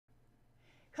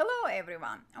Hello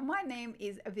everyone, my name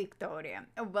is Victoria.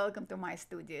 Welcome to my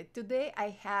studio. Today I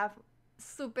have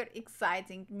super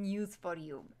exciting news for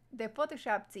you. The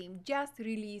Photoshop team just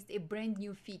released a brand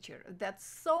new feature that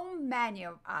so many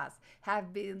of us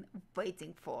have been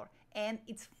waiting for, and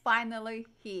it's finally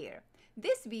here.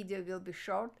 This video will be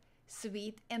short,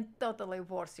 sweet, and totally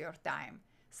worth your time.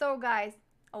 So, guys,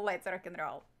 let's rock and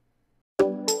roll.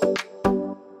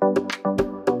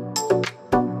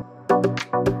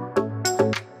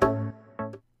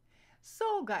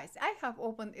 So guys, I have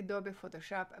opened Adobe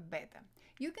Photoshop Beta.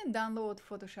 You can download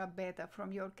Photoshop Beta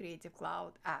from your Creative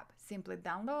Cloud app. Simply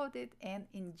download it and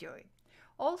enjoy.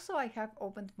 Also, I have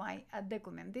opened my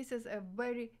document. This is a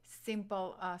very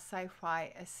simple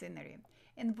sci-fi scenery.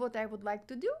 And what I would like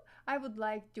to do, I would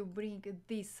like to bring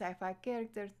this sci-fi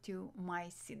character to my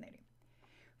scenery.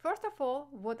 First of all,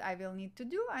 what I will need to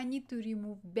do, I need to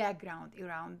remove background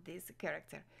around this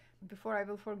character. Before I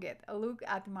will forget, look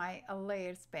at my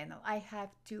layers panel. I have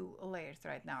two layers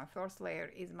right now. First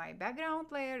layer is my background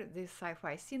layer, this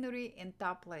sci-fi scenery, and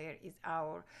top layer is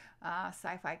our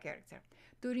sci-fi character.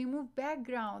 To remove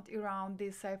background around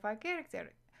this sci-fi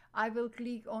character, I will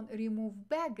click on remove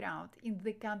background in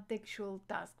the contextual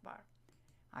taskbar.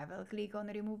 I will click on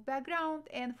remove background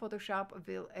and Photoshop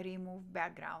will remove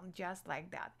background just like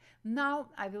that. Now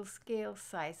I will scale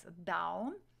size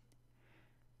down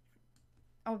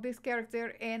of this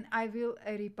character and I will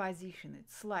reposition it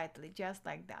slightly just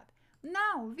like that.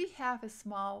 Now we have a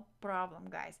small problem,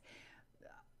 guys.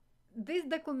 This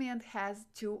document has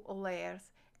two layers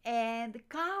and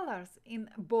colors in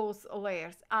both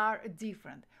layers are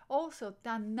different. Also,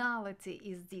 tonality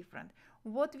is different.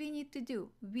 What we need to do?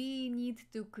 We need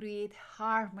to create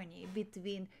harmony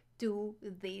between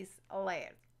these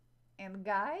layers. And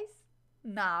guys,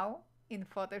 now in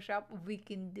Photoshop we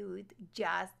can do it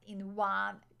just in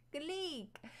one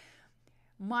click.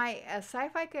 My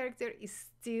sci-fi character is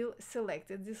still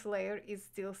selected. This layer is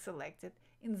still selected.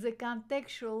 In the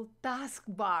contextual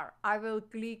taskbar, I will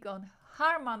click on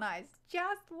harmonize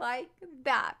just like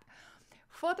that.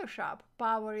 Photoshop,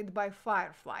 powered by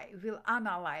Firefly, will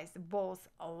analyze both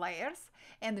layers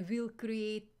and will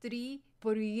create three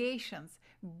variations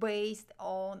based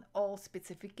on all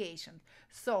specifications.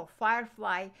 So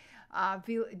Firefly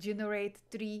will generate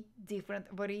three different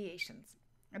variations.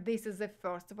 This is the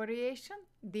first variation,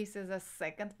 this is a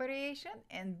second variation,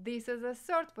 and this is a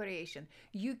third variation.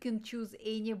 You can choose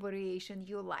any variation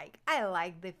you like. I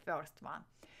like the first one.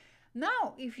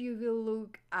 Now, if you will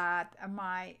look at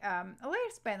my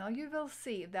layers panel, you will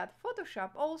see that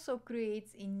Photoshop also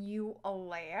creates a new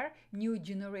layer, new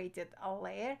generated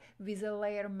layer with a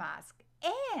layer mask.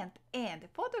 And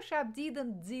Photoshop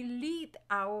didn't delete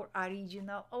our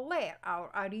original layer,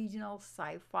 our original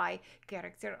sci-fi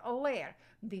character layer.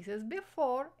 This is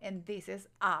before and this is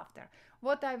after.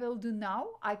 What I will do now,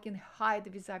 I can hide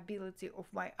visibility of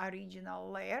my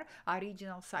original layer,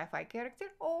 original sci-fi character,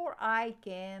 or I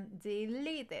can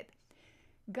delete it.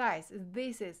 Guys,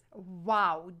 this is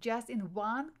wow, just in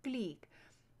one click.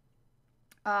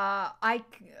 I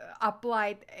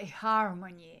applied a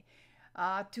harmony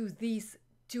to these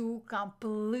two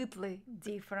completely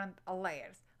different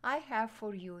layers. I have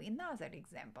for you another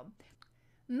example.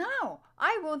 Now,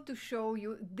 I want to show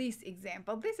you this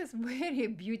example. This is very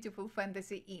beautiful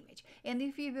fantasy image. And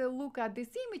if you will look at this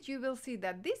image, you will see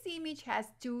that this image has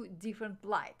two different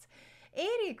lights.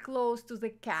 Area close to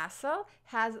the castle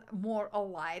has more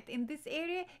light in this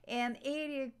area, and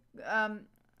area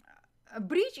a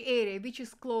bridge area which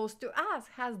is close to us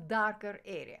has darker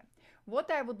area. What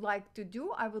I would like to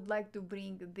do, I would like to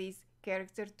bring this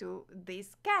character to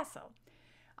this castle.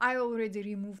 I already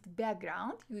removed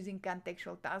background using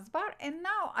contextual taskbar, and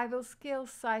now I will scale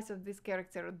size of this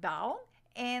character down,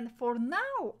 and for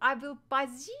now I will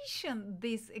position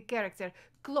this character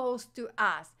close to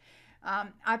us.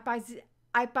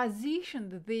 I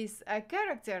positioned this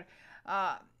character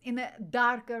in a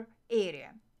darker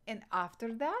area. And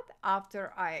after that,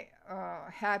 after I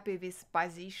happy with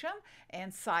position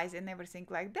and size and everything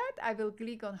like that, I will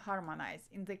click on harmonize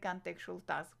in the contextual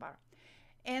taskbar.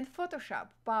 And Photoshop,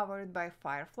 powered by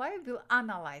Firefly, will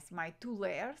analyze my two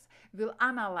layers, will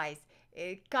analyze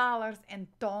colors and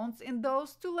tones in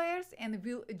those two layers, and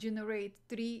will generate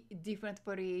three different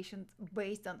variations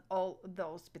based on all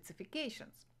those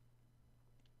specifications.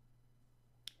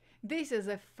 This is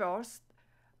a first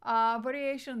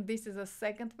variation, this is a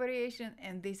second variation,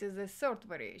 and this is a third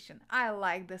variation. I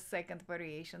like the second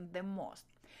variation the most.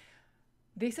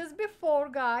 This is before,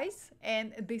 guys,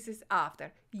 and this is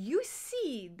after. You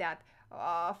see that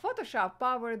Photoshop,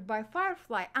 powered by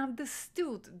Firefly,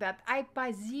 understood that I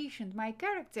positioned my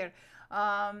character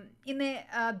in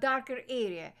a darker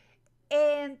area.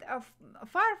 And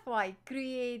Firefly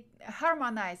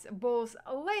harmonize both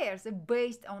layers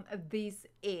based on this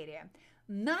area.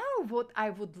 Now what I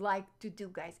would like to do,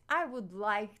 guys, I would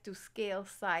like to scale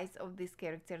size of this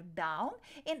character down,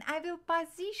 and I will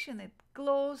position it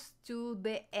close to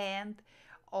the end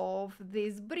of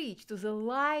this bridge, to the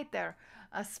lighter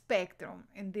spectrum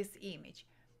in this image.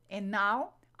 And now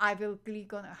I will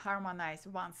click on harmonize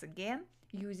once again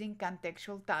using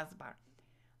contextual taskbar.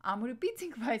 I'm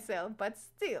repeating myself, but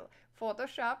still,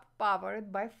 Photoshop,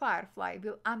 powered by Firefly,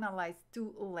 will analyze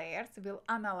two layers, will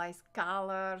analyze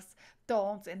colors,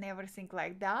 tones, and everything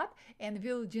like that, and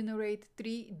will generate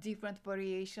three different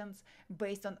variations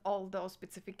based on all those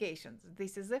specifications.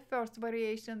 This is the first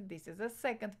variation, this is the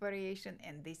second variation,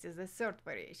 and this is the third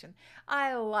variation.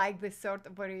 I like the third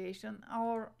variation,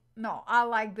 or no, I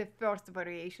like the first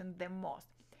variation the most.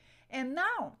 And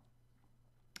now,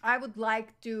 I would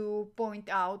like to point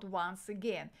out once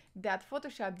again that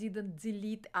Photoshop didn't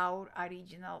delete our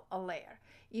original layer.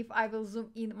 If I will zoom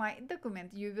in my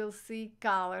document, you will see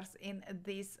colors in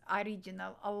this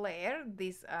original layer,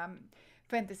 this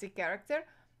fantasy character.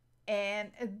 And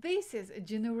this is a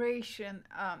generation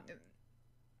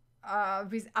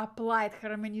with applied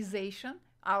harmonization,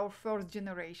 our first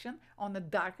generation on a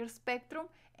darker spectrum,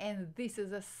 and this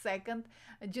is a second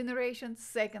generation,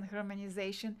 second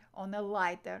harmonization on a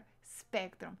lighter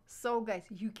spectrum. So guys,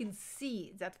 you can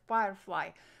see that Firefly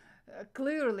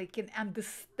clearly can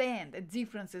understand the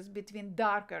differences between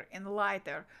darker and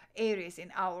lighter areas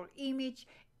in our image,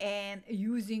 and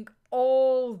using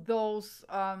all those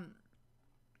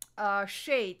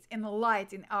shades and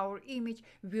light in our image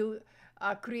will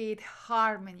create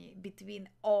harmony between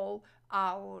all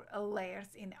our layers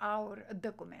in our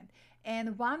document.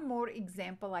 And one more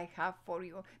example I have for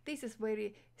you. This is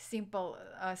very simple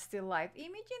still life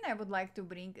image, and I would like to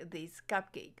bring this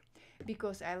cupcake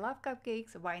because I love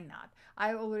cupcakes. Why not?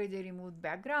 I already removed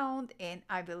background, and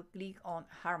I will click on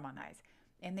harmonize.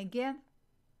 And again,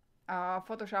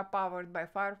 Photoshop powered by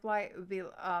Firefly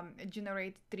will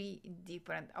generate three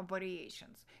different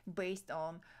variations based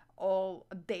on all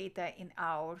data in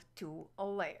our two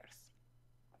layers.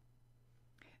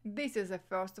 This is a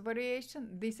first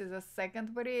variation, this is a second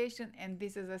variation, and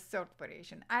this is a third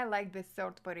variation. I like the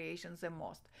third variation the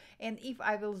most. And if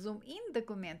I will zoom in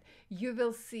document, you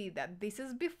will see that this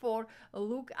is before.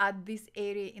 Look at this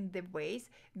area in the base.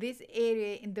 This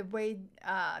area in the base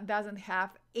doesn't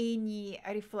have any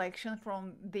reflection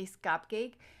from this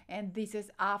cupcake, and this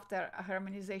is after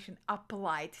harmonization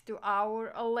applied to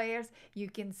our layers. You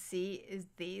can see is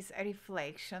this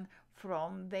reflection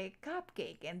from the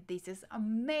cupcake, and this is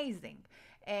amazing.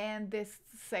 And this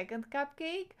second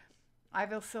cupcake, I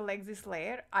will select this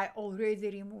layer. I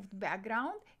already removed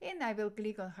background, and I will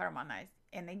click on harmonize.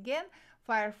 And again,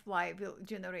 Firefly will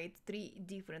generate three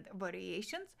different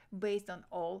variations based on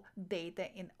all data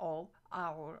in all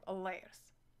our layers.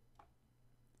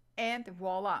 And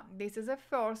voila, this is a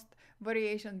first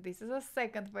variation, this is a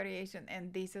second variation,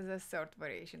 and this is a third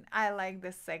variation. I like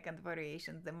the second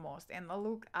variation the most. And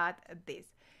look at this.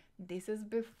 This is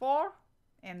before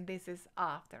and this is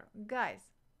after. Guys,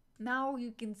 now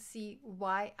you can see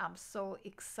why I'm so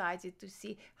excited to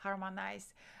see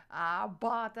harmonize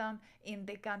button in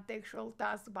the contextual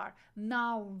taskbar.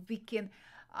 Now we can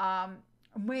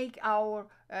make our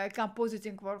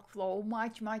compositing workflow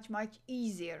much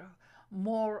easier,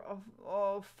 more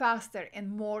faster and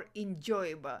more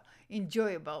enjoyable.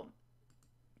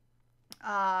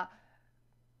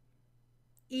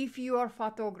 If you are a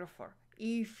photographer,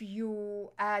 if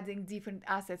you adding different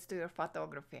assets to your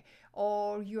photography,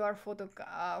 or you are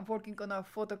working on a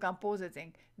photo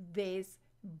compositing, this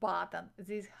button,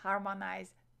 this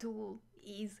harmonize tool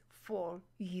is for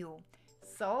you.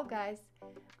 So guys,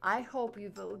 I hope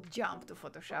you will jump to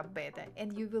Photoshop Beta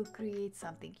and you will create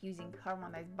something using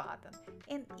harmonize button.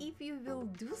 And if you will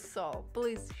do so,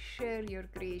 please share your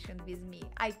creation with me.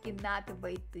 I cannot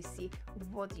wait to see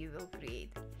what you will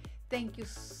create. Thank you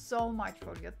so much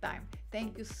for your time.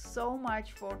 Thank you so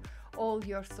much for all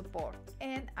your support.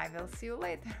 And I will see you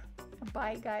later.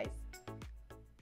 Bye guys.